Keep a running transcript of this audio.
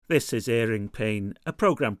This is Airing Pain, a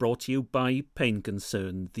programme brought to you by Pain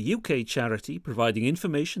Concern, the UK charity providing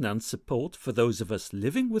information and support for those of us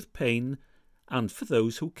living with pain and for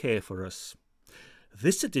those who care for us.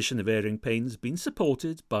 This edition of Airing Pain has been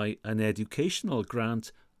supported by an educational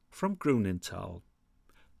grant from Grünenthal.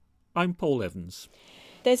 I'm Paul Evans.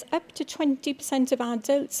 There's up to 20% of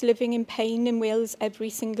adults living in pain in Wales every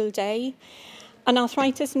single day. And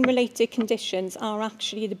arthritis and related conditions are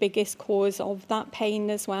actually the biggest cause of that pain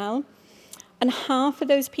as well. And half of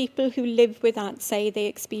those people who live with that say they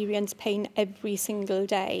experience pain every single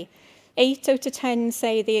day. 8 out of 10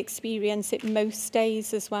 say they experience it most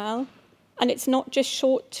days as well. And it's not just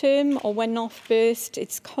short-term or one-off burst,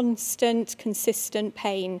 it's constant, consistent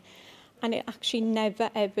pain. And it actually never,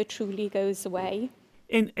 ever truly goes away.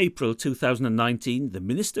 In April 2019, the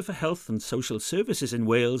Minister for Health and Social Services in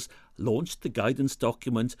Wales launched the guidance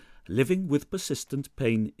document Living with Persistent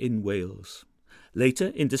Pain in Wales. Later,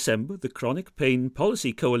 in December, the Chronic Pain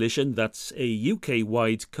Policy Coalition, that's a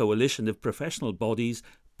UK-wide coalition of professional bodies,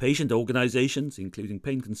 patient organisations, including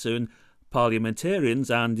Pain Concern,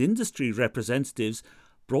 parliamentarians and industry representatives,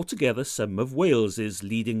 brought together some of Wales's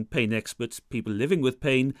leading pain experts, people living with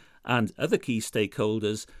pain and other key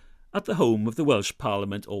stakeholders at the home of the Welsh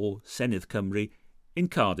Parliament, or Senedd Cymru, in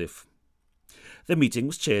Cardiff. The meeting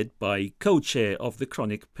was chaired by co-chair of the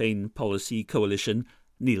Chronic Pain Policy Coalition,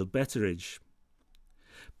 Neil Betteridge.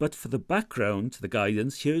 But for the background to the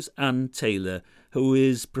guidance, here's Anne Taylor, who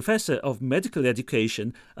is Professor of Medical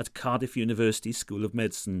Education at Cardiff University School of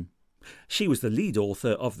Medicine. She was the lead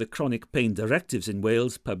author of the Chronic Pain Directives in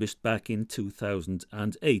Wales, published back in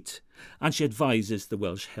 2008, and she advises the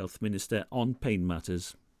Welsh Health Minister on pain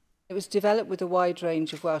matters. It was developed with a wide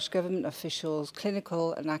range of Welsh Government officials,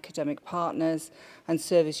 clinical and academic partners and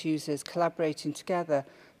service users collaborating together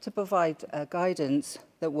to provide guidance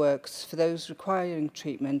that works for those requiring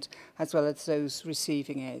treatment as well as those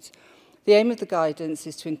receiving it. The aim of the guidance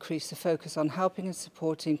is to increase the focus on helping and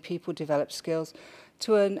supporting people develop skills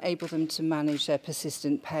to enable them to manage their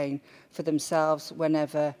persistent pain for themselves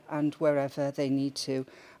whenever and wherever they need to.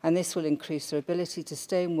 And this will increase their ability to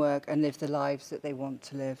stay in work and live the lives that they want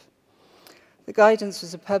to live. The guidance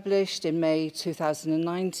was published in May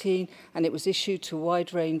 2019 and it was issued to a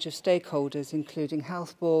wide range of stakeholders, including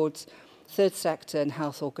health boards, third sector and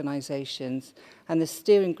health organisations. And the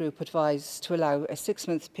steering group advised to allow a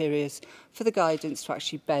 6-month period for the guidance to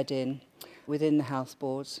actually bed in within the health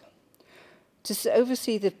boards. To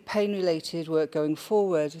oversee the pain-related work going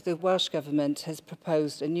forward, the Welsh Government has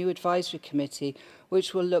proposed a new advisory committee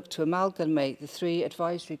which will look to amalgamate the 3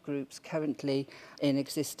 advisory groups currently in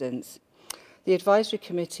existence. The advisory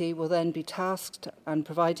committee will then be tasked on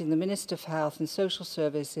providing the Minister for Health and Social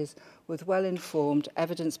Services with well-informed,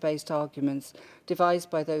 evidence-based arguments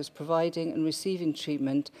devised by those providing and receiving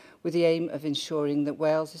treatment, with the aim of ensuring that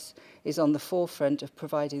Wales is on the forefront of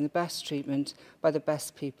providing the best treatment by the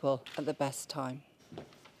best people at the best time.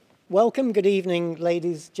 Welcome, good evening,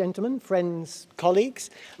 ladies, gentlemen, friends,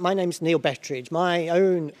 colleagues. My name's Neil Betteridge. My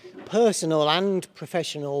own personal and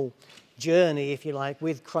professional journey, if you like,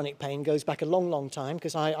 with chronic pain goes back a long, long time,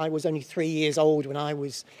 because I was only 3 years old when I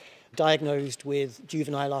was diagnosed with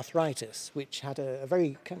juvenile arthritis, which had a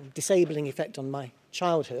very kind of disabling effect on my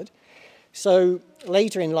childhood. So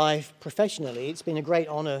later in life, professionally, it's been a great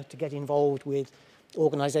honour to get involved with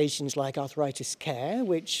organisations like Arthritis Care,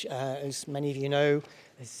 which, as many of you know,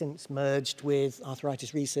 has since merged with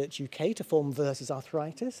Arthritis Research UK to form Versus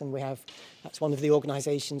Arthritis, and that's one of the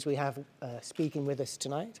organisations we have speaking with us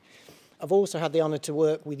tonight. I've also had the honour to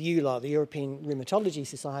work with EULAR, the European Rheumatology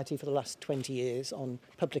Society, for the last 20 years on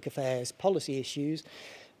public affairs policy issues,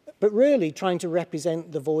 but really trying to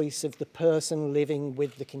represent the voice of the person living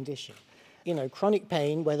with the condition. You know, chronic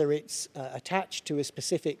pain, whether it's attached to a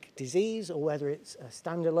specific disease or whether it's a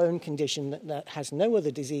standalone condition that has no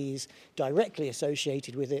other disease directly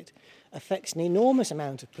associated with it, affects an enormous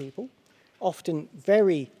amount of people, often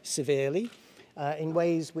very severely, in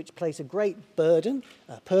ways which place a great burden,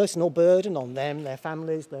 a personal burden on them, their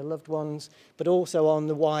families, their loved ones, but also on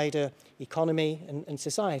the wider economy and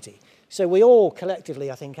society. So we all collectively,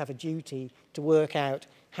 I think, have a duty to work out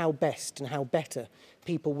how best and how better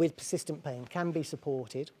people with persistent pain can be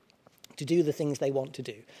supported to do the things they want to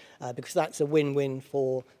do, because that's a win-win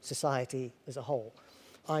for society as a whole.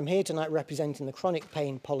 I'm here tonight representing the Chronic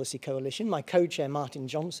Pain Policy Coalition. My co-chair, Martin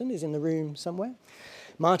Johnson, is in the room somewhere.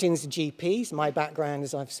 Martin's a GP. So my background,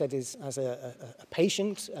 as I've said, is as a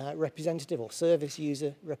patient representative or service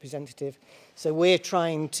user representative. So we're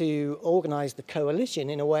trying to organise the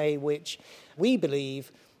coalition in a way which we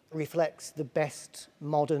believe reflects the best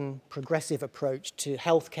modern progressive approach to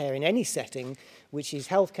healthcare in any setting, which is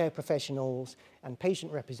healthcare professionals and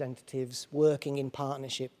patient representatives working in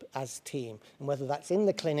partnership as a team. And whether that's in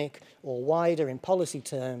the clinic or wider in policy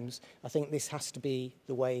terms, I think this has to be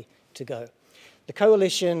the way to go. The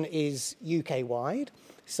coalition is UK-wide,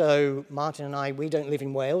 so Martin and I, we don't live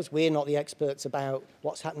in Wales. We're not the experts about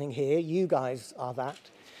what's happening here. You guys are that.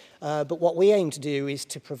 But what we aim to do is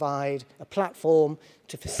to provide a platform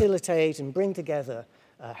to facilitate and bring together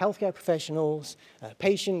healthcare professionals,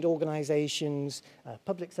 patient organisations,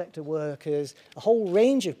 public sector workers, a whole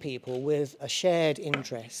range of people with a shared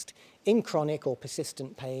interest in chronic or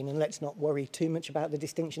persistent pain. And let's not worry too much about the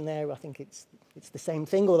distinction there. I think it's the same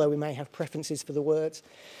thing, although we may have preferences for the words,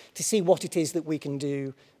 to see what it is that we can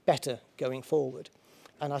do better going forward.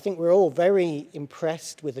 And I think we're all very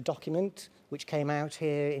impressed with the document which came out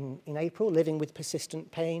here in April, Living with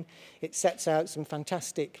Persistent Pain. It sets out some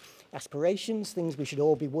fantastic aspirations, things we should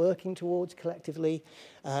all be working towards collectively.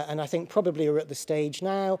 And I think probably we're at the stage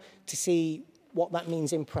now to see what that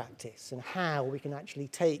means in practice and how we can actually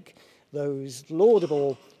take those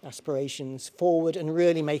laudable aspirations forward and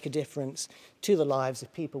really make a difference to the lives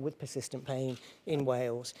of people with persistent pain in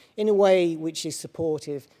Wales in a way which is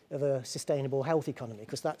supportive of a sustainable health economy,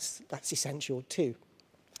 because that's essential too.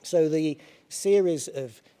 So the series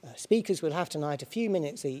of speakers we'll have tonight, a few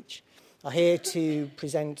minutes each, are here to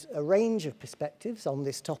present a range of perspectives on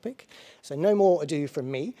this topic. So no more ado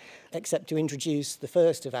from me, except to introduce the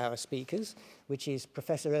first of our speakers, which is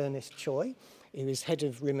Professor Ernest Choi, who is Head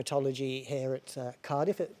of Rheumatology here at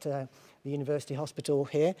Cardiff at the University Hospital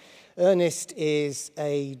here. Ernest is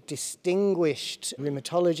a distinguished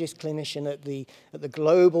rheumatologist, clinician at the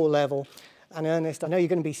global level. And Ernest, I know you're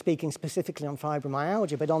going to be speaking specifically on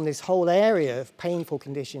fibromyalgia, but on this whole area of painful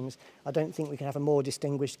conditions, I don't think we can have a more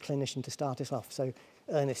distinguished clinician to start us off. So,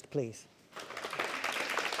 Ernest, please.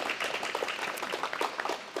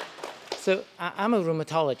 So I'm a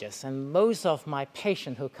rheumatologist, and most of my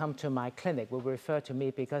patients who come to my clinic will refer to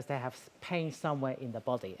me because they have pain somewhere in the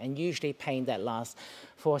body, and usually pain that lasts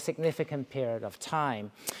for a significant period of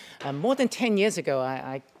time. More than 10 years ago,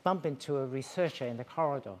 I bumped into a researcher in the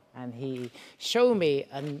corridor, and he showed me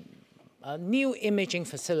a new imaging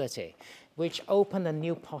facility which opened a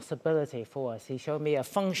new possibility for us. He showed me a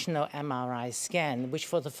functional MRI scan, which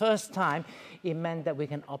for the first time, it meant that we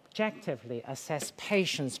can objectively assess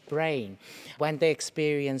patients' brain when they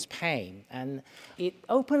experience pain. And it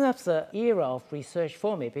opened up the era of research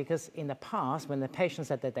for me, because in the past, when the patient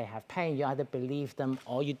said that they have pain, you either believe them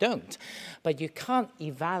or you don't. But you can't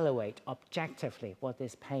evaluate objectively what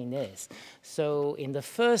this pain is. So in the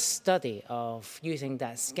first study of using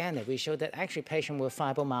that scanner, we showed that actually patients with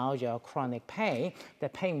fibromyalgia or chronic pain, the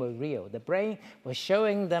pain was real. The brain was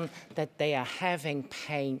showing them that they are having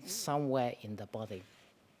pain somewhere in the body.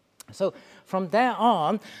 So from there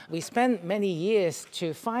on, we spent many years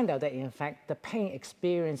to find out that, in fact, the pain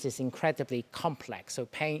experience is incredibly complex. So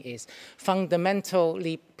pain is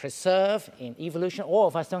fundamentally preserved in evolution. All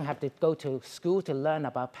of us don't have to go to school to learn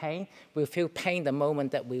about pain. We feel pain the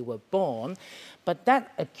moment that we were born. But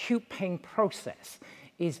that acute pain process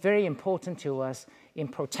is very important to us in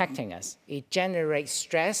protecting us. It generates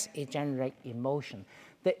stress, it generates emotion.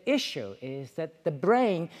 The issue is that the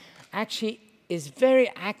brain actually is very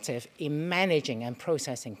active in managing and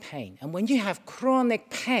processing pain. And when you have chronic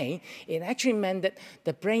pain, it actually meant that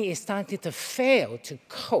the brain is starting to fail to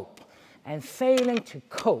cope. And failing to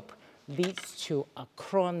cope leads to a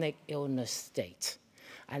chronic illness state.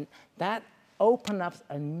 And that opened up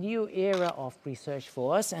a new era of research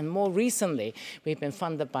for us. And more recently, we've been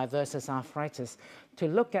funded by Versus Arthritis to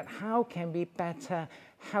look at how can we better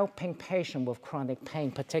helping patients with chronic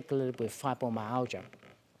pain, particularly with fibromyalgia.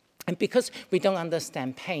 And because we don't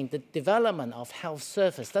understand pain, the development of health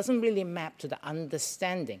service doesn't really map to the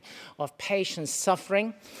understanding of patients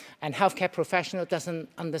suffering, and healthcare professional doesn't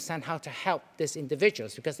understand how to help these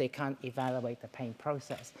individuals because they can't evaluate the pain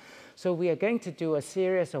process. So we are going to do a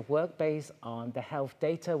series of work based on the health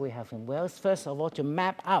data we have in Wales. First of all, to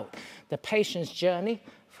map out the patient's journey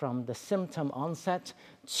from the symptom onset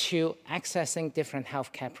to accessing different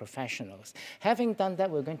healthcare professionals. Having done that,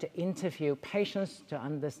 we're going to interview patients to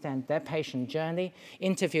understand their patient journey,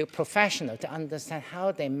 interview professionals to understand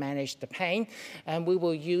how they manage the pain, and we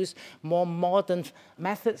will use more modern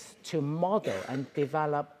methods to model and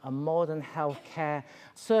develop a modern healthcare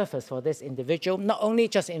service for this individual, not only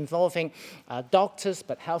just involving doctors,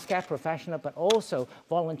 but healthcare professionals, but also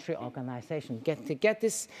voluntary organizations, to get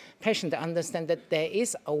this patient to understand that there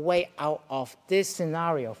is a way out of this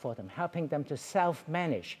scenario for them, helping them to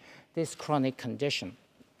self-manage this chronic condition.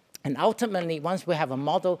 And ultimately, once we have a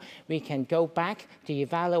model, we can go back to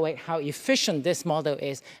evaluate how efficient this model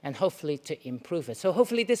is and hopefully to improve it. So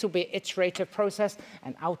hopefully this will be an iterative process,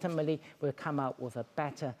 and ultimately we'll come out with a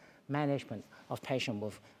better management of patients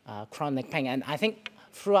with chronic pain. And I think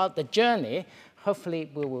throughout the journey,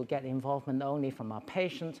 hopefully we will get involvement not only from our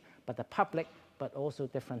patients, but the public, but also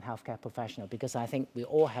different healthcare professionals, because I think we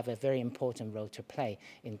all have a very important role to play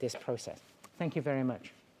in this process. Thank you very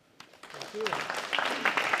much. Thank you.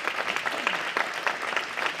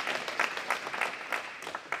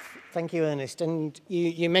 Thank you, Ernest. And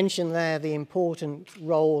you mentioned there the important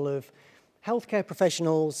role of healthcare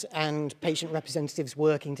professionals and patient representatives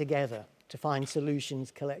working together to find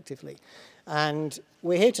solutions collectively. And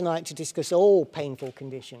we're here tonight to discuss all painful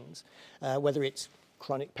conditions, whether it's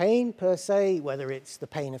chronic pain per se, whether it's the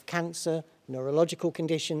pain of cancer, neurological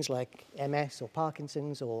conditions like MS or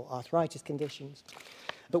Parkinson's or arthritis conditions.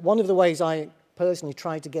 But one of the ways I personally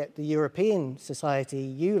tried to get the European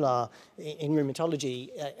Society, EULAR, in rheumatology,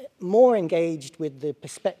 more engaged with the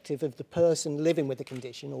perspective of the person living with the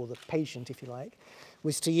condition, or the patient, if you like,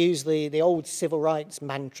 was to use the old civil rights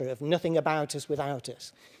mantra of nothing about us without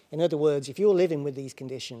us. In other words, if you're living with these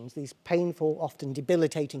conditions, these painful, often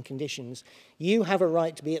debilitating conditions, you have a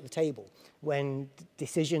right to be at the table when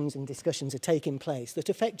decisions and discussions are taking place that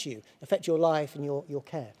affect you, affect your life and your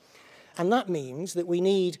care. And that means that we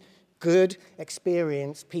need good,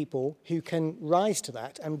 experienced people who can rise to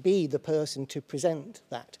that and be the person to present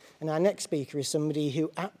that. And our next speaker is somebody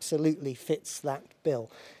who absolutely fits that bill.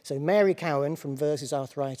 So Mary Cowan from Versus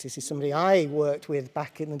Arthritis is somebody I worked with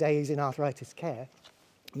back in the days in arthritis care.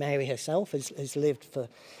 Mary herself has lived for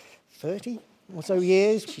 30 or so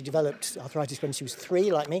years. She developed arthritis when she was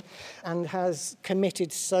 3, like me, and has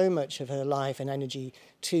committed so much of her life and energy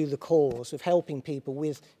to the cause of helping people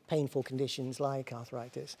with painful conditions like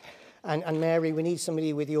arthritis. And Mary, we need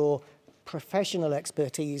somebody with your professional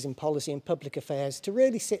expertise in policy and public affairs to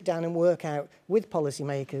really sit down and work out with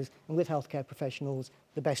policymakers and with healthcare professionals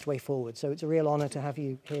the best way forward. So it's a real honour to have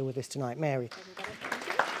you here with us tonight. Mary.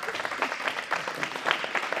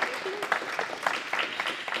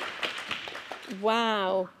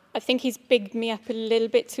 Wow. I think he's bigged me up a little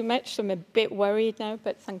bit too much, so I'm a bit worried now,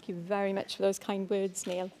 but thank you very much for those kind words,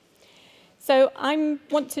 Neil. So I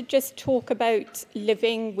want to just talk about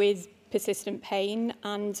living with persistent pain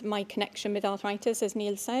and my connection with arthritis. As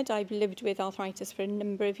Neil said, I've lived with arthritis for a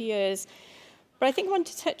number of years. But I think I want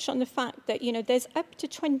to touch on the fact that, there's up to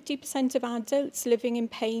 20% of adults living in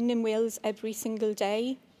pain in Wales every single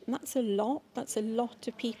day. And that's a lot. That's a lot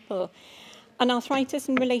of people. And arthritis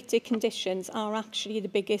and related conditions are actually the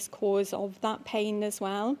biggest cause of that pain as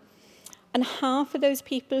well. And half of those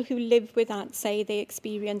people who live with that say they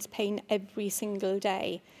experience pain every single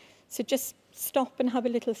day. So just stop and have a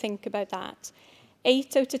little think about that.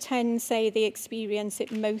 8 out of 10 say they experience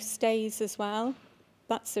it most days as well.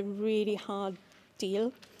 That's a really hard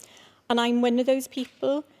deal. And I'm one of those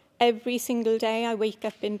people. Every single day I wake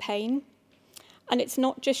up in pain. And it's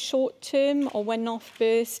not just short-term or one-off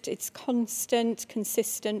burst, it's constant,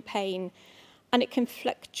 consistent pain. And it can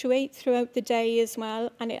fluctuate throughout the day as well,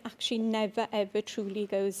 and it actually never, ever truly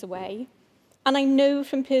goes away. And I know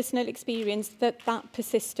from personal experience that that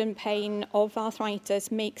persistent pain of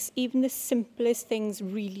arthritis makes even the simplest things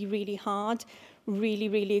really, really hard, really,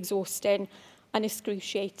 really exhausting and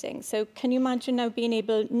excruciating. So can you imagine now being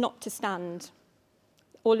able not to stand?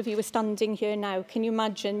 All of you are standing here now. Can you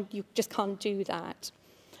imagine you just can't do that?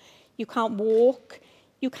 You can't walk.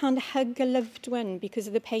 You can't hug a loved one because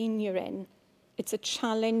of the pain you're in. It's a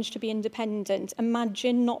challenge to be independent.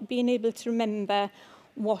 Imagine not being able to remember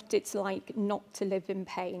what it's like not to live in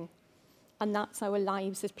pain. And that's our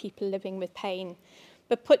lives as people living with pain.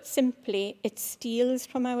 But put simply, it steals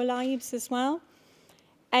from our lives as well.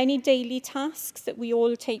 Any daily tasks that we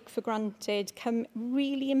all take for granted become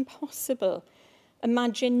really impossible.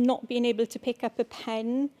 Imagine not being able to pick up a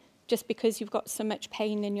pen just because you've got so much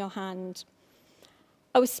pain in your hand.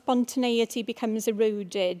 Our spontaneity becomes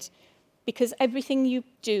eroded because everything you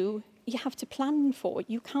do, you have to plan for.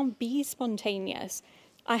 You can't be spontaneous.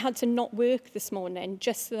 I had to not work this morning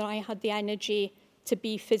just so that I had the energy to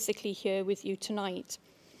be physically here with you tonight.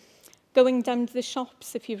 Going down to the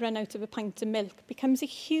shops if you've run out of a pint of milk becomes a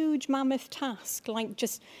huge mammoth task, like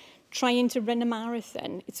just trying to run a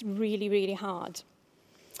marathon. It's really, really hard.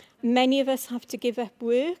 Many of us have to give up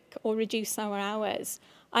work or reduce our hours.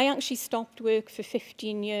 I actually stopped work for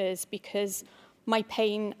 15 years because my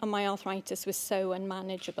pain and my arthritis was so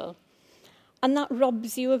unmanageable. And that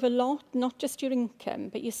robs you of a lot, not just your income,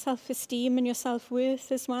 but your self-esteem and your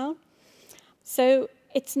self-worth as well. So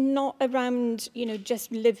It's not around,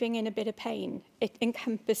 just living in a bit of pain. It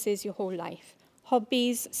encompasses your whole life.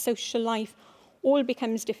 Hobbies, social life, all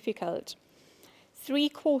becomes difficult.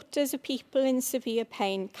 3/4 of people in severe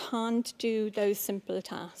pain can't do those simple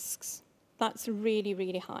tasks. That's really,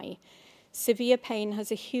 really high. Severe pain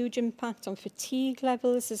has a huge impact on fatigue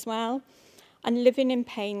levels as well. And living in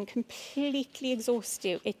pain completely exhausts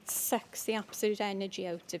you. It sucks the absolute energy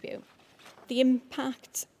out of you. The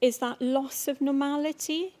impact is that loss of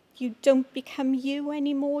normality. You don't become you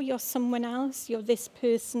anymore. You're someone else. You're this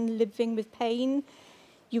person living with pain.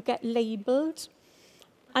 You get labelled.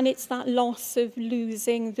 And it's that loss of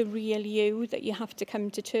losing the real you that you have to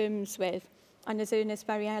come to terms with. And as Ernest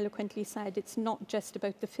very eloquently said, it's not just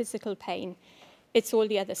about the physical pain. It's all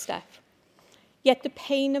the other stuff. Yet the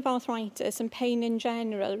pain of arthritis and pain in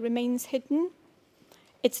general remains hidden.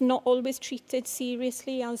 It's not always treated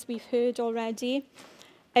seriously, as we've heard already.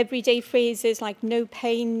 Everyday phrases like no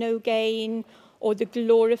pain, no gain, or the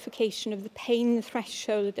glorification of the pain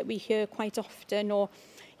threshold that we hear quite often, or,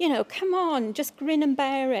 come on, just grin and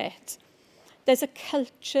bear it. There's a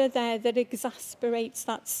culture there that exasperates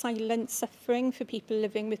that silent suffering for people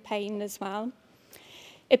living with pain as well.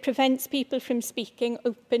 It prevents people from speaking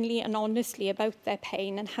openly and honestly about their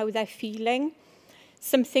pain and how they're feeling,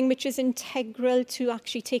 something which is integral to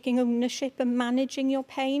actually taking ownership and managing your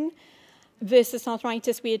pain. Versus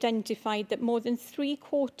arthritis, we identified that more than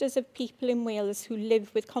 3/4 of people in Wales who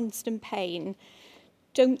live with constant pain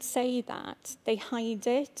don't say that. They hide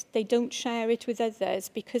it. They don't share it with others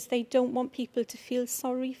because they don't want people to feel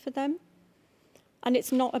sorry for them. And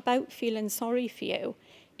it's not about feeling sorry for you.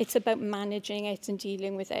 It's about managing it and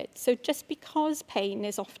dealing with it. So just because pain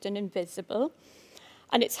is often invisible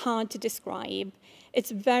and it's hard to describe,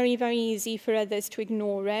 it's very, very easy for others to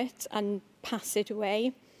ignore it and pass it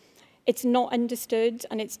away. It's not understood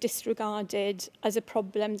and it's disregarded as a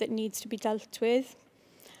problem that needs to be dealt with.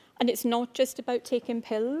 And it's not just about taking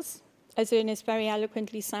pills, as Ernest very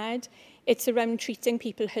eloquently said. It's around treating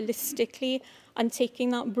people holistically and taking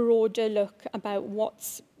that broader look about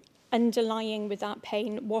what's underlying with that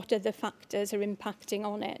pain, what other factors are impacting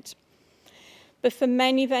on it. But for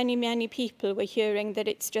many, many, many people, we're hearing that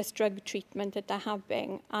it's just drug treatment that they're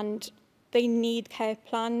having, and they need care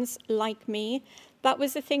plans like me. That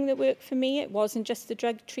was the thing that worked for me. It wasn't just the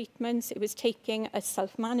drug treatments. It was taking a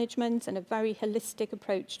self-management and a very holistic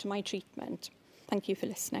approach to my treatment. Thank you for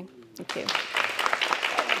listening. Thank you.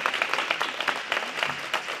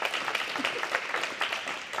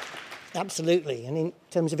 Absolutely. And in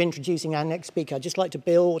terms of introducing our next speaker, I'd just like to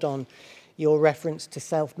build on your reference to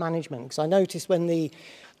self-management, because I noticed when the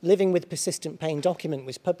Living with Persistent Pain document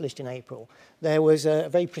was published in April, there was a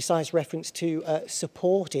very precise reference to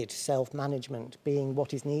supported self-management being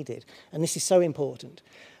what is needed. And this is so important.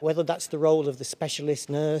 Whether that's the role of the specialist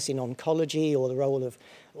nurse in oncology or the role of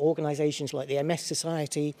organisations like the MS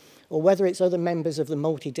Society, or whether it's other members of the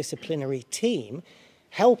multidisciplinary team,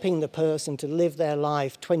 helping the person to live their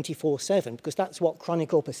life 24/7, because that's what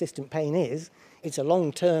chronic or persistent pain is. It's a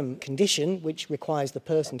long-term condition which requires the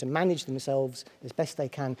person to manage themselves as best they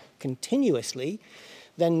can continuously.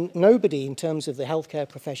 Then nobody in terms of the healthcare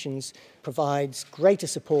professions provides greater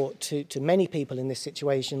support to many people in this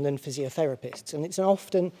situation than physiotherapists. And it's an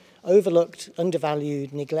often overlooked,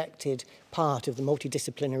 undervalued, neglected part of the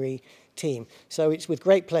multidisciplinary team. So it's with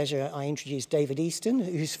great pleasure I introduce David Easton,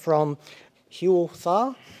 who's from Hywel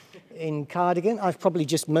Dda in Cardigan. I've probably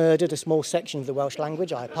just murdered a small section of the Welsh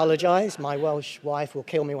language. I apologise. My Welsh wife will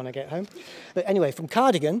kill me when I get home. But anyway, from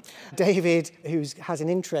Cardigan, David, who has an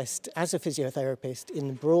interest as a physiotherapist in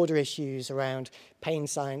the broader issues around pain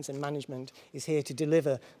science and management, is here to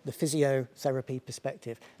deliver the physiotherapy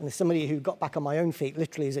perspective. And as somebody who got back on my own feet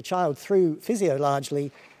literally as a child through physio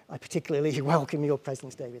largely, I particularly welcome your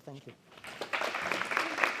presence, David. Thank you.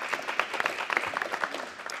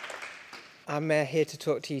 I'm here to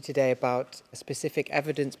talk to you today about a specific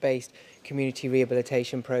evidence-based community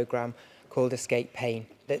rehabilitation programme called Escape Pain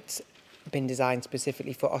that's been designed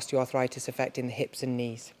specifically for osteoarthritis affecting the hips and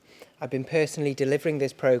knees. I've been personally delivering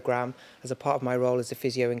this programme as a part of my role as a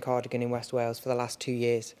physio in Cardigan in West Wales for the last 2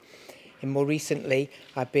 years. And more recently,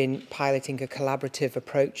 I've been piloting a collaborative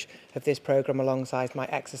approach of this programme alongside my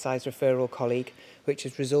exercise referral colleague, which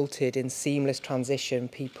has resulted in seamless transition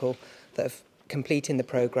people that have completing the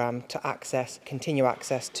programme to continue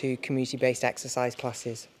access to community-based exercise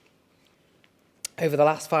classes. Over the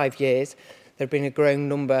last 5 years, there have been a growing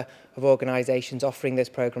number of organisations offering this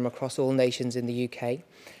programme across all nations in the UK.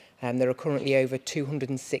 There are currently over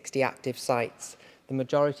 260 active sites, the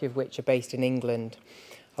majority of which are based in England.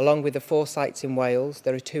 Along with the 4 sites in Wales,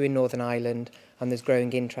 there are 2 in Northern Ireland, and there's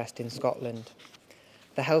growing interest in Scotland.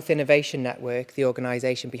 The Health Innovation Network, the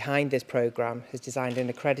organisation behind this programme, has designed an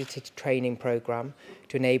accredited training programme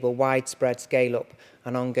to enable widespread scale-up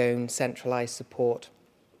and ongoing centralised support.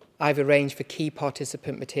 I've arranged for key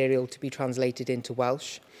participant material to be translated into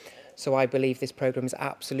Welsh, so I believe this programme is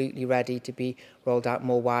absolutely ready to be rolled out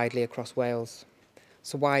more widely across Wales.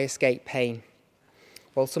 So why escape pain?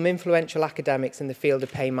 Well, some influential academics in the field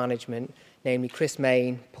of pain management, namely Chris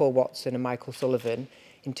Main, Paul Watson and Michael Sullivan,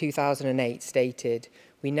 in 2008 stated,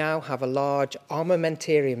 "We now have a large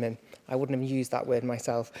armamentarium," I wouldn't have used that word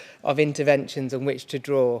myself, "of interventions on which to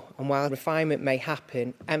draw. And while refinement may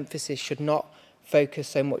happen, emphasis should not focus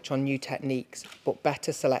so much on new techniques, but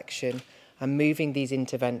better selection and moving these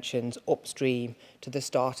interventions upstream to the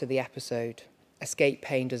start of the episode." Escape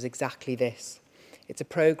Pain does exactly this. It's a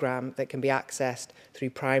programme that can be accessed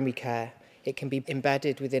through primary care. It can be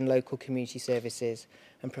embedded within local community services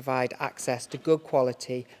and provide access to good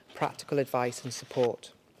quality, practical advice and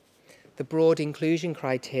support. The broad inclusion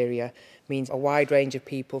criteria means a wide range of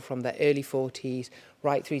people from their early 40s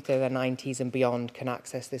right through to their 90s and beyond can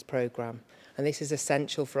access this programme. And this is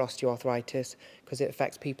essential for osteoarthritis because it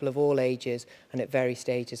affects people of all ages and at various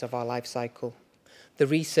stages of our life cycle. The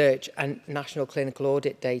research and national clinical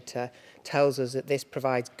audit data tells us that this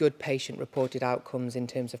provides good patient-reported outcomes in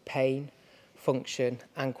terms of pain, function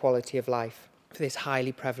and quality of life for this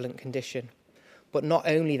highly prevalent condition. But not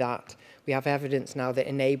only that, we have evidence now that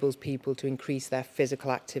enables people to increase their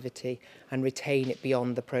physical activity and retain it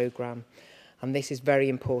beyond the programme. And this is very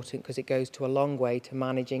important because it goes to a long way to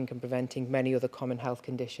managing and preventing many other common health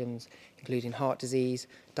conditions, including heart disease,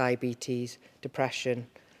 diabetes, depression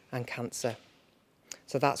and cancer.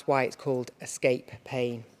 So that's why it's called Escape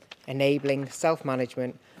Pain, enabling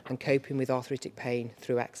self-management and coping with arthritic pain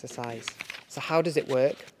through exercise. So how does it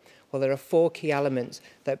work? Well, there are 4 key elements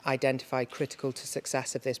that identify critical to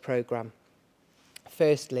success of this programme.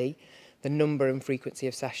 Firstly, the number and frequency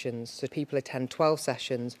of sessions. So people attend 12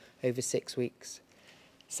 sessions over 6 weeks.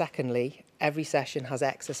 Secondly, every session has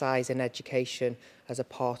exercise and education as a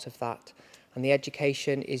part of that. And the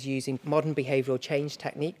education is using modern behavioural change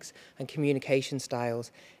techniques and communication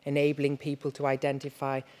styles, enabling people to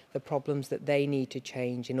identify the problems that they need to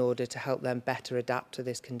change in order to help them better adapt to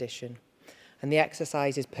this condition. And the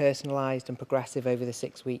exercise is personalised and progressive over the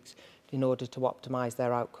 6 weeks in order to optimise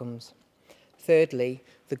their outcomes. Thirdly,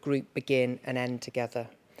 the group begin and end together.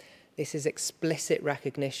 This is explicit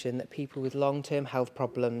recognition that people with long-term health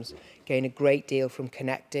problems gain a great deal from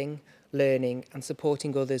connecting, learning and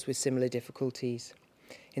supporting others with similar difficulties.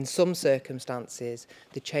 In some circumstances,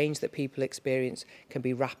 the change that people experience can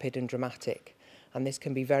be rapid and dramatic, and this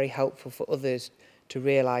can be very helpful for others to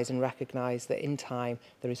realise and recognise that in time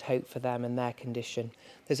there is hope for them and their condition.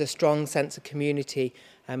 There's a strong sense of community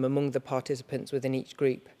among the participants within each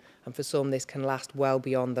group, and for some this can last well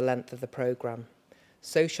beyond the length of the programme.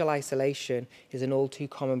 Social isolation is an all too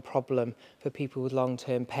common problem for people with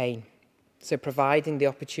long-term pain. So providing the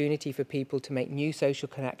opportunity for people to make new social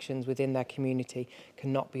connections within their community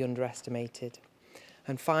cannot be underestimated.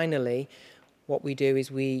 And finally, what we do is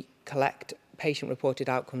we collect patient-reported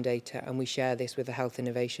outcome data and we share this with the Health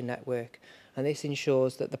Innovation Network. And this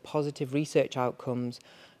ensures that the positive research outcomes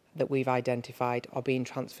that we've identified are being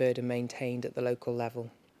transferred and maintained at the local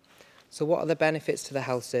level. So what are the benefits to the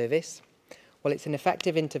health service? Well, it's an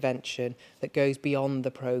effective intervention that goes beyond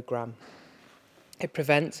the programme. It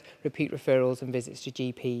prevents repeat referrals and visits to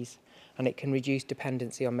GPs, and it can reduce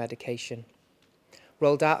dependency on medication.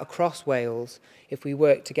 Rolled out across Wales, if we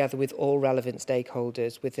work together with all relevant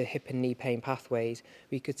stakeholders with the hip and knee pain pathways,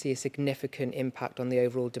 we could see a significant impact on the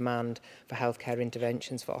overall demand for healthcare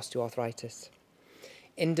interventions for osteoarthritis.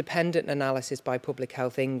 Independent analysis by Public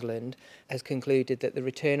Health England has concluded that the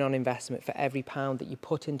return on investment for every £1 that you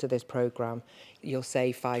put into this programme, you'll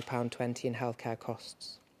save £5.20 in healthcare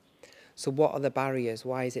costs. So what are the barriers?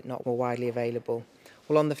 Why is it not more widely available?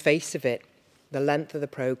 Well, on the face of it, the length of the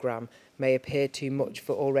programme may appear too much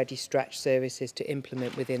for already stretched services to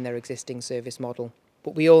implement within their existing service model.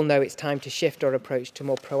 But we all know it's time to shift our approach to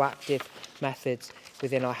more proactive methods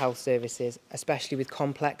within our health services, especially with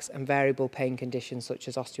complex and variable pain conditions such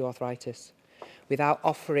as osteoarthritis. Without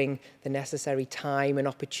offering the necessary time and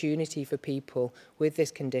opportunity for people with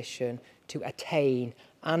this condition to attain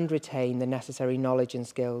and retain the necessary knowledge and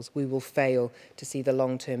skills, we will fail to see the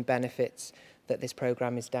long-term benefits that this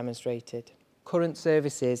programme is demonstrated. Current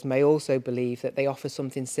services may also believe that they offer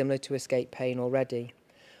something similar to Escape Pain already,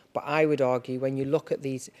 but I would argue when you look at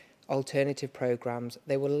these alternative programmes,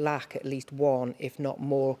 they will lack at least one, if not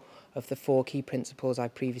more, of the 4 key principles I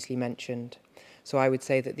previously mentioned. So I would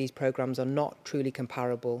say that these programmes are not truly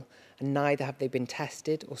comparable, and neither have they been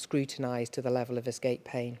tested or scrutinised to the level of escape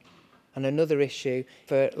pain. And another issue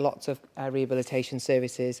for lots of rehabilitation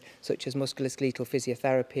services, such as musculoskeletal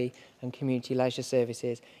physiotherapy and community leisure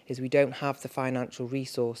services, is we don't have the financial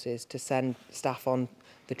resources to send staff on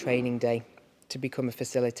the training day to become a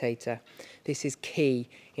facilitator. This is key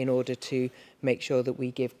in order to make sure that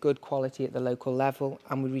we give good quality at the local level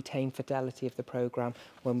and we retain fidelity of the programme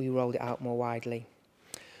when we roll it out more widely.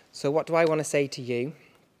 So what do I want to say to you?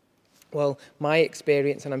 Well, my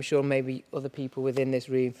experience, and I'm sure maybe other people within this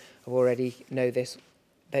room have already know this,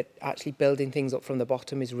 that actually building things up from the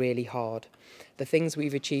bottom is really hard. The things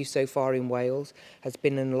we've achieved so far in Wales has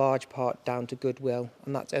been in large part down to goodwill,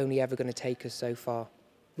 and that's only ever going to take us so far.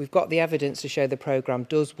 We've got the evidence to show the programme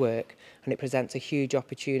does work, and it presents a huge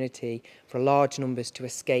opportunity for large numbers to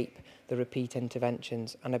escape the repeat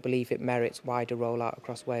interventions, and I believe it merits wider rollout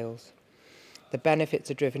across Wales. The benefits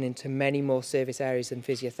are driven into many more service areas than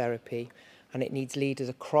physiotherapy, and it needs leaders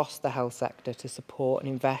across the health sector to support and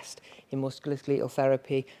invest in musculoskeletal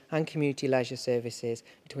therapy and community leisure services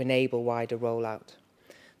to enable wider rollout.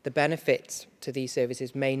 The benefits to these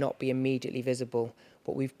services may not be immediately visible,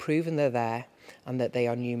 but we've proven they're there and that they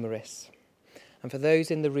are numerous. And for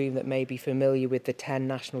those in the room that may be familiar with the 10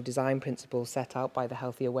 national design principles set out by the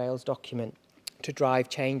Healthier Wales document to drive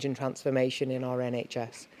change and transformation in our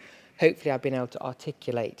NHS, hopefully I've been able to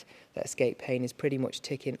articulate that escape pain is pretty much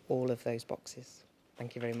ticking all of those boxes.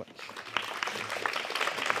 Thank you very much.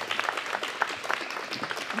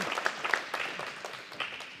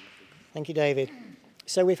 Thank you, David.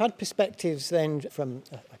 So we've had perspectives then from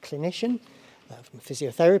a clinician, from a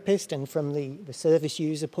physiotherapist, and from the service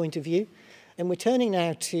user point of view. And we're turning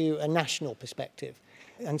now to a national perspective,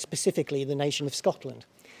 and specifically the nation of Scotland.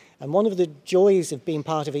 And one of the joys of being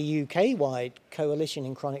part of a UK-wide coalition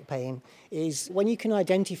in chronic pain is when you can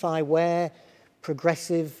identify where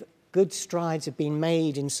progressive, good strides have been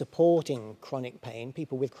made in supporting chronic pain,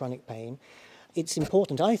 people with chronic pain. It's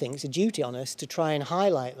important, I think, it's a duty on us to try and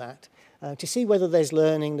highlight that, to see whether there's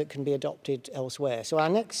learning that can be adopted elsewhere. So our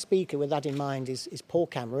next speaker with that in mind is Paul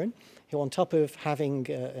Cameron, who on top of having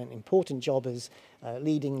an important job as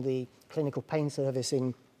leading the clinical pain service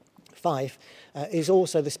in Fife, is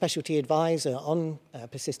also the specialty advisor on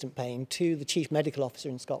persistent pain to the Chief Medical Officer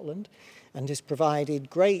in Scotland, and has provided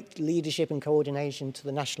great leadership and coordination to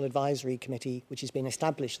the National Advisory Committee, which has been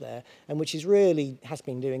established there, and which is really has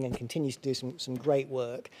been doing and continues to do some great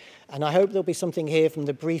work. And I hope there'll be something here from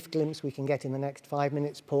the brief glimpse we can get in the next 5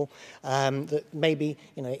 minutes, Paul, that maybe,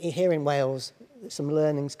 here in Wales, some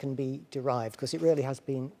learnings can be derived, because it really has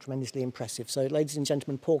been tremendously impressive. So, ladies and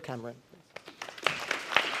gentlemen, Paul Cameron.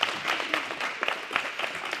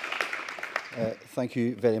 Thank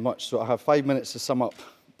you very much. So I have 5 minutes to sum up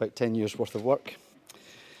about 10 years worth of work.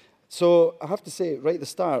 So I have to say, right at the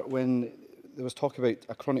start, when there was talk about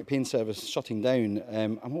a chronic pain service shutting down,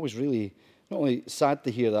 I'm always really not only sad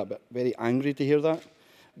to hear that, but very angry to hear that.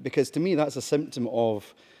 Because to me, that's a symptom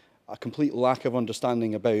of a complete lack of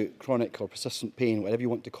understanding about chronic or persistent pain, whatever you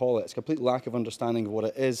want to call it. It's a complete lack of understanding of what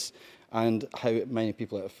it is and how many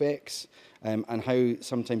people it affects, and how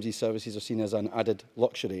sometimes these services are seen as an added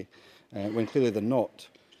luxury, when clearly they're not.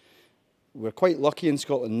 We're quite lucky in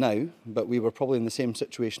Scotland now, but we were probably in the same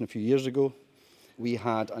situation a few years ago. We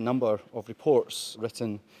had a number of reports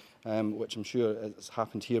written, which I'm sure has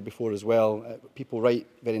happened here before as well. People write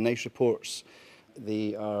very nice reports.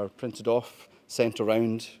 They are printed off, sent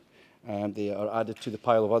around. They are added to the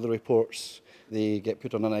pile of other reports. They get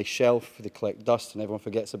put on a nice shelf. They collect dust and everyone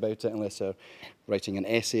forgets about it unless they're writing an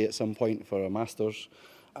essay at some point for a master's.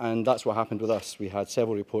 And that's what happened with us. We had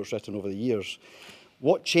several reports written over the years.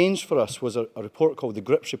 What changed for us was a report called the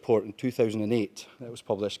GRIPS report in 2008 that was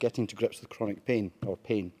published, Getting to Grips with Chronic Pain, or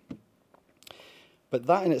Pain. But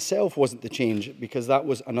that in itself wasn't the change, because that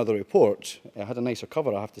was another report. It had a nicer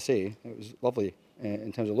cover, I have to say. It was lovely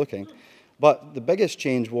in terms of looking. But the biggest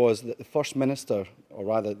change was that the First Minister, or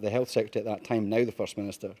rather the Health Secretary at that time, now the First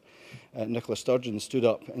Minister, Nicola Sturgeon, stood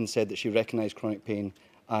up and said that she recognised chronic pain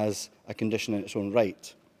as a condition in its own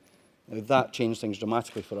right. Now, that changed things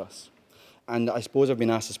dramatically for us. And I suppose I've been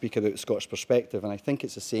asked to speak about the Scottish perspective, and I think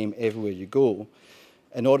it's the same everywhere you go.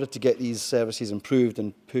 In order to get these services improved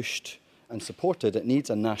and pushed and supported, it needs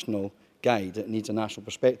a national guide, it needs a national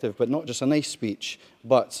perspective, but not just a nice speech,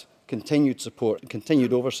 but continued support,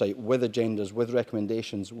 continued oversight with agendas, with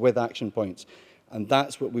recommendations, with action points. And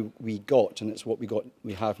that's what we got, and it's what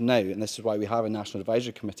we have now, and this is why we have a National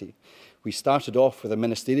Advisory Committee. We started off with a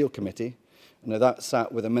ministerial committee. Now that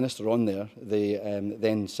sat with a minister on there, the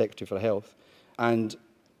then Secretary for Health, and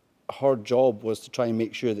her job was to try and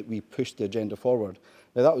make sure that we pushed the agenda forward.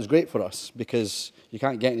 Now, that was great for us because you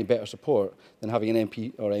can't get any better support than having an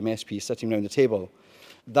MP or MSP sitting around the table.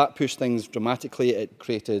 That pushed things dramatically. It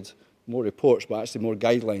created more reports, but actually more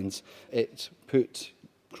guidelines. It put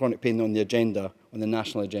chronic pain on the agenda, on the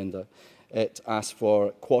national agenda. It asked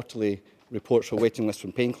for quarterly reports for waiting lists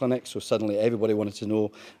from pain clinics, so suddenly everybody wanted to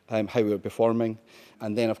know how we were performing.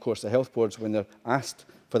 And then, of course, the health boards, when they're asked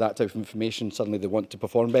for that type of information, suddenly they want to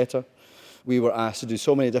perform better. We were asked to do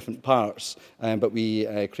so many different parts, but we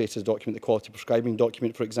created a document, the quality prescribing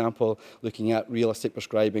document, for example, looking at realistic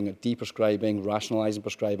prescribing, or deprescribing, rationalising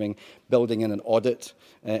prescribing, building in an audit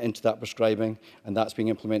into that prescribing, and that's being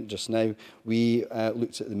implemented just now. We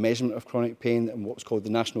looked at the measurement of chronic pain and what's called the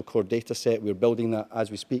National Core Data Set. We're building that as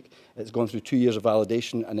we speak. It's gone through 2 years of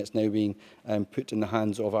validation, and it's now being put in the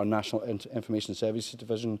hands of our National Information Services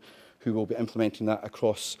Division, who will be implementing that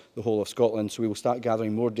across the whole of Scotland. So we will start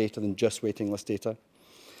gathering more data than just waiting list data.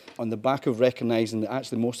 On the back of recognising that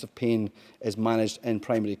actually most of pain is managed in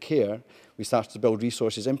primary care, we started to build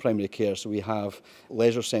resources in primary care. So we have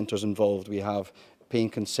leisure centres involved, we have Pain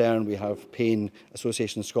Concern, we have Pain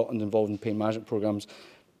Association in Scotland involved in pain management programmes.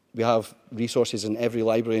 We have resources in every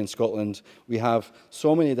library in Scotland. We have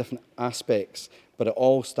so many different aspects, but it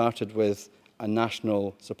all started with a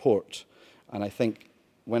national support. And I think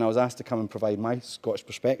when I was asked to come and provide my Scottish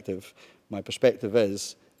perspective, my perspective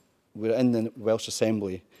is we're in the Welsh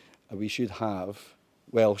Assembly and we should have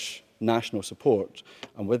Welsh national support.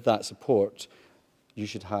 And with that support, you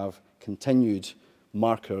should have continued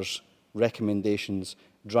markers, recommendations,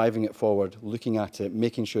 driving it forward, looking at it,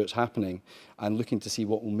 making sure it's happening, and looking to see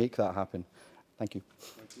what will make that happen. Thank you.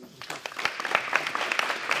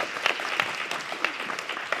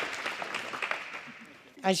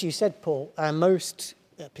 As you said, Paul, most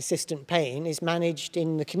persistent pain is managed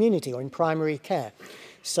in the community or in primary care.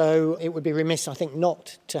 So it would be remiss, I think,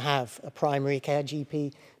 not to have a primary care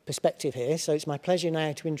GP perspective here. So it's my pleasure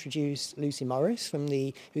now to introduce Lucy Morris,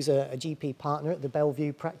 who's a GP partner at the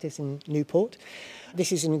Bellevue practice in Newport.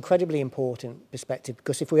 This is an incredibly important perspective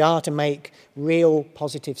because if we are to make real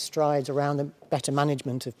positive strides around the better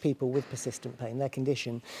management of people with persistent pain, their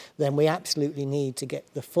condition, then we absolutely need to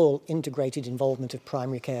get the full integrated involvement of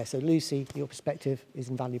primary care. So Lucy, your perspective is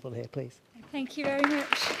invaluable here, please. Thank you very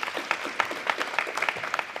much.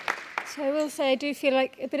 So I will say I do feel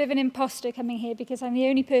like a bit of an imposter coming here because I'm the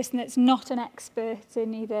only person that's not an expert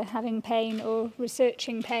in either having pain or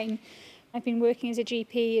researching pain. I've been working as a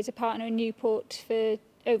GP, as a partner in Newport for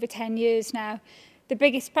over 10 years now. The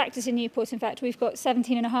biggest practice in Newport, in fact, we've got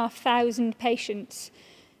 17,500 patients.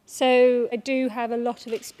 So I do have a lot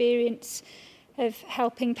of experience of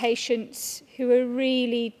helping patients who are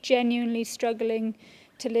really genuinely struggling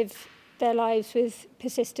to live their lives with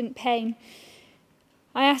persistent pain.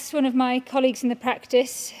 I asked one of my colleagues in the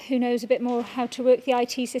practice, who knows a bit more how to work the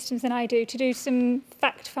IT systems than I do, to do some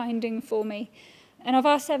fact-finding for me. And of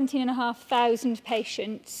our 17,500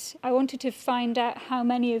 patients, I wanted to find out how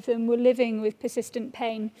many of them were living with persistent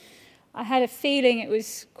pain. I had a feeling it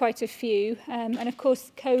was quite a few, and of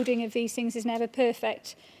course coding of these things is never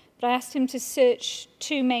perfect. But I asked him to search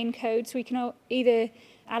two main codes. We can either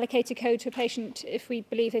allocate a code to a patient if we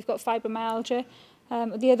believe they've got fibromyalgia.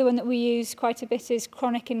 The other one that we use quite a bit is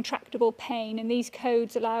chronic intractable pain, and these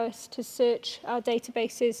codes allow us to search our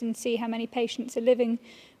databases and see how many patients are living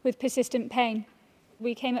with persistent pain.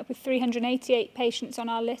 We came up with 388 patients on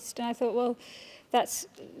our list, and I thought, well, that's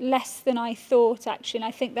less than I thought, actually, and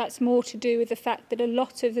I think that's more to do with the fact that a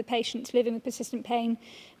lot of the patients living with persistent pain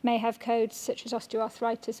may have codes such as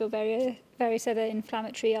osteoarthritis or various other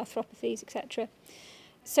inflammatory arthropathies, etc.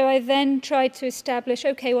 So I then tried to establish,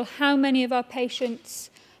 okay, well, how many of our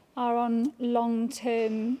patients are on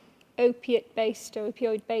long-term opiate-based or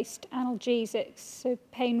opioid-based analgesics, so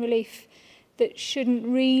pain relief that shouldn't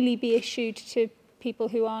really be issued to people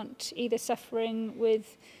who aren't either suffering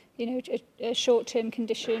with, a short-term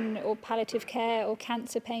condition or palliative care or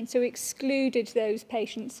cancer pain. So we excluded those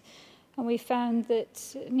patients, and we found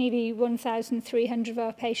that nearly 1,300 of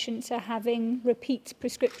our patients are having repeat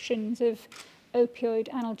prescriptions of opioid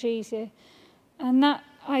analgesia. And that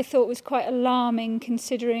I thought was quite alarming,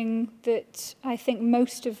 considering that I think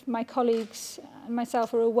most of my colleagues and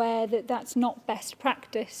myself are aware that that's not best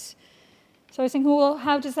practice. So I was thinking, well,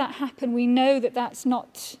 how does that happen? We know that that's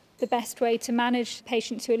not the best way to manage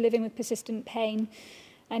patients who are living with persistent pain,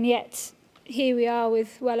 and yet here we are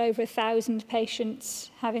with well over 1,000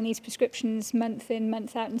 patients having these prescriptions month in,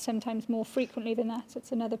 month out, and sometimes more frequently than that.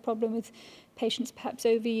 It's another problem with patients perhaps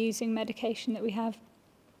overusing medication that we have.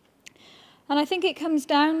 And I think it comes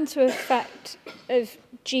down to a fact of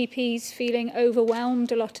GPs feeling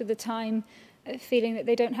overwhelmed a lot of the time, feeling that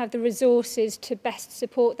they don't have the resources to best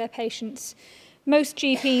support their patients. Most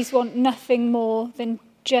GPs want nothing more than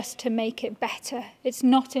just to make it better. It's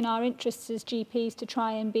not in our interests as GPs to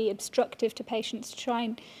try and be obstructive to patients, to try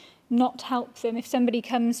and not help them. If somebody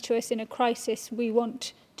comes to us in a crisis, we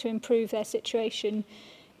want to improve their situation.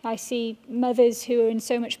 I see mothers who are in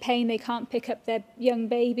so much pain they can't pick up their young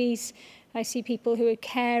babies. I see people who are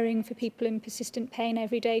caring for people in persistent pain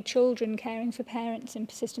every day, children caring for parents in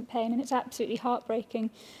persistent pain, and it's absolutely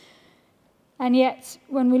heartbreaking. And yet,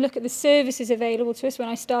 when we look at the services available to us, when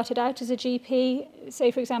I started out as a GP, say,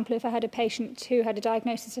 for example, if I had a patient who had a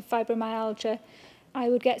diagnosis of fibromyalgia, I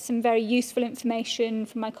would get some very useful information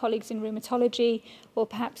from my colleagues in rheumatology, or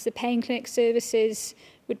perhaps the pain clinic services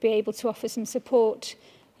would be able to offer some support.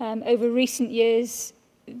 Over recent years,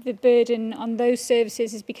 the burden on those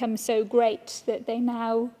services has become so great that they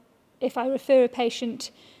now, if I refer a patient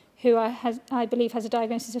who I believe has a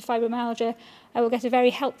diagnosis of fibromyalgia, I will get a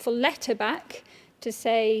very helpful letter back to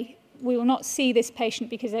say, we will not see this patient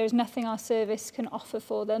because there is nothing our service can offer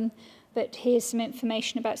for them, but here's some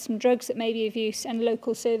information about some drugs that may be of use and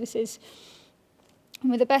local services. And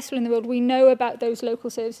with the best will in the world, we know about those local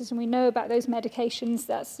services and we know about those medications.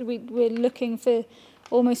 We're looking for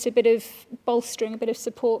almost a bit of bolstering, a bit of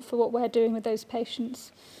support for what we're doing with those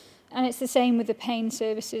patients. And it's the same with the pain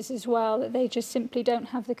services as well, that they just simply don't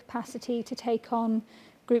have the capacity to take on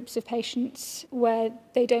groups of patients where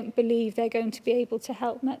they don't believe they're going to be able to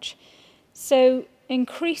help much. So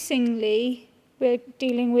increasingly, we're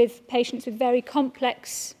dealing with patients with very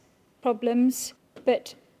complex problems,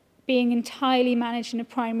 but being entirely managed in a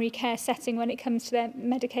primary care setting when it comes to their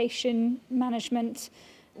medication management.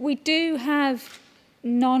 We do have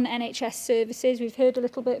non-NHS services. We've heard a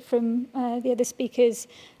little bit from the other speakers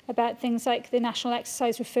about things like the National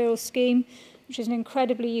Exercise Referral Scheme, which is an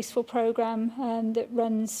incredibly useful programme that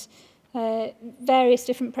runs various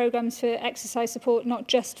different programmes for exercise support, not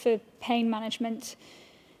just for pain management.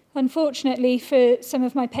 Unfortunately, for some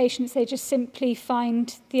of my patients, they just simply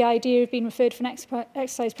find the idea of being referred for an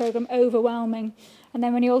exercise programme overwhelming. And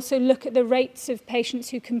then when you also look at the rates of patients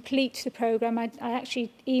who complete the programme, I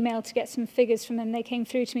actually emailed to get some figures from them. They came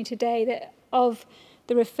through to me today that of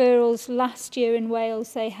the referrals last year in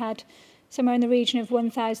Wales, they had somewhere in the region of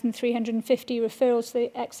 1,350 referrals to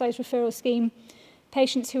the exercise referral scheme.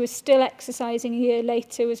 Patients who were still exercising a year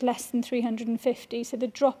later was less than 350. So the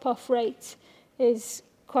drop-off rate is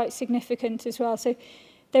quite significant as well. So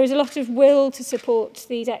there is a lot of will to support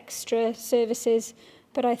these extra services,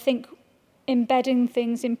 but I think embedding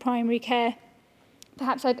things in primary care,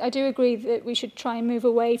 perhaps I do agree that we should try and move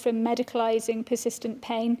away from medicalising persistent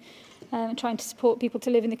pain and trying to support people to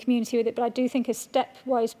live in the community with it, but I do think a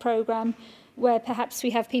stepwise programme where perhaps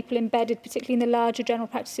we have people embedded, particularly in the larger general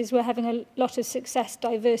practices. We're having a lot of success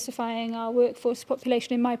diversifying our workforce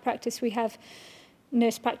population. In my practice, we have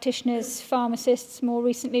nurse practitioners, pharmacists. More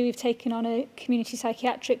recently, we've taken on a community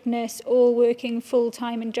psychiatric nurse, all working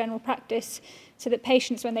full-time in general practice, so that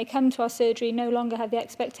patients, when they come to our surgery, no longer have the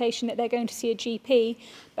expectation that they're going to see a GP,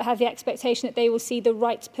 but have the expectation that they will see the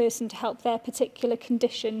right person to help their particular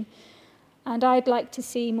condition. And I'd like to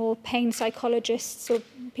see more pain psychologists or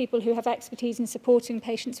people who have expertise in supporting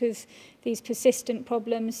patients with these persistent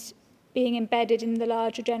problems being embedded in the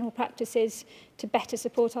larger general practices to better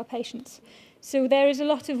support our patients. So there is a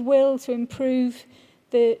lot of will to improve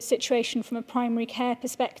the situation from a primary care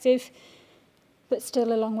perspective, but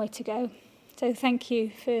still a long way to go. So thank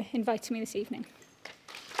you for inviting me this evening.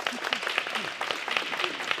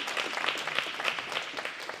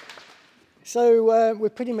 So we're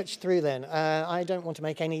pretty much through then. I don't want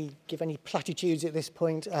to give any platitudes at this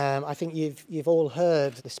point. I think you've all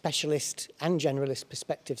heard the specialist and generalist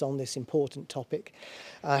perspectives on this important topic.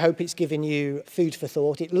 I hope it's given you food for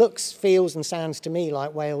thought. It looks, feels and sounds to me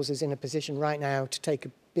like Wales is in a position right now to take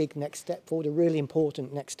a big next step forward, a really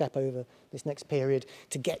important next step over this next period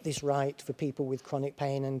to get this right for people with chronic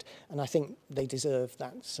pain, and I think they deserve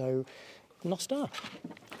that. So, Nostar.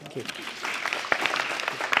 Thank you.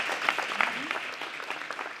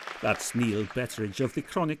 That's Neil Betteridge of the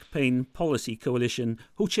Chronic Pain Policy Coalition,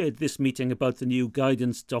 who chaired this meeting about the new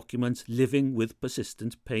guidance document, Living with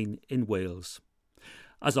Persistent Pain in Wales.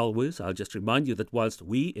 As always, I'll just remind you that whilst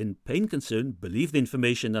we in Pain Concern believe the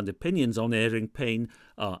information and opinions on airing pain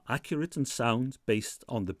are accurate and sound based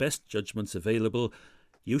on the best judgments available,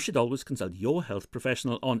 you should always consult your health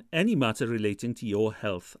professional on any matter relating to your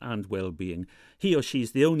health and well-being. He or she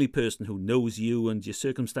is the only person who knows you and your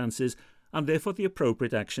circumstances, and therefore the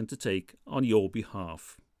appropriate action to take on your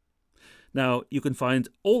behalf. Now, you can find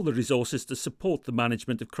all the resources to support the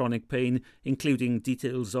management of chronic pain, including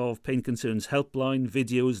details of Pain Concerns helpline,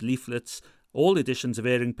 videos, leaflets, all editions of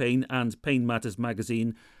Airing Pain and Pain Matters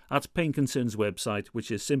magazine at Pain Concerns website,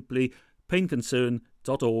 which is simply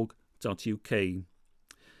painconcern.org.uk.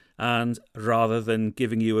 And rather than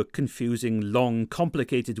giving you a confusing, long,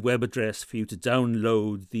 complicated web address for you to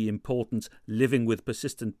download the important Living with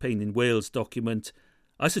Persistent Pain in Wales document,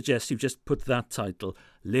 I suggest you just put that title,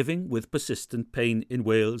 Living with Persistent Pain in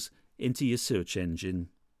Wales, into your search engine.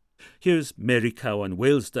 Here's Mary Cowan,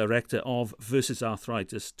 Wales Director of Versus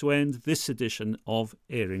Arthritis, to end this edition of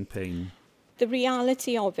Airing Pain. The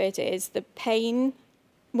reality of it is that pain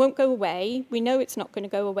won't go away. We know it's not going to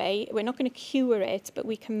go away. We're not going to cure it, but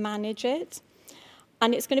we can manage it.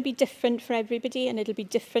 And it's going to be different for everybody, and it'll be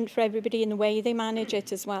different for everybody in the way they manage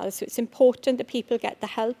it as well. So it's important that people get the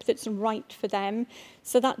help that's right for them.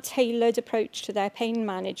 So that tailored approach to their pain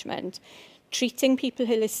management, treating people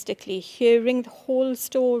holistically, hearing the whole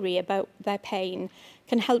story about their pain,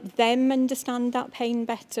 can help them understand that pain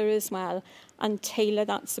better as well and tailor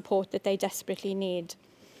that support that they desperately need.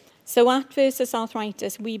 So at Versus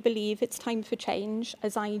Arthritis, we believe it's time for change,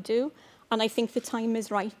 as I do. And I think the time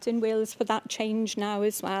is right in Wales for that change now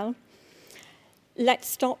as well. Let's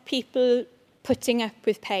stop people putting up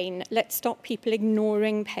with pain. Let's stop people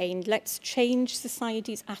ignoring pain. Let's change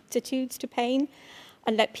society's attitudes to pain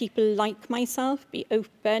and let people like myself be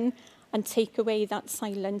open and take away that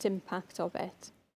silent impact of it.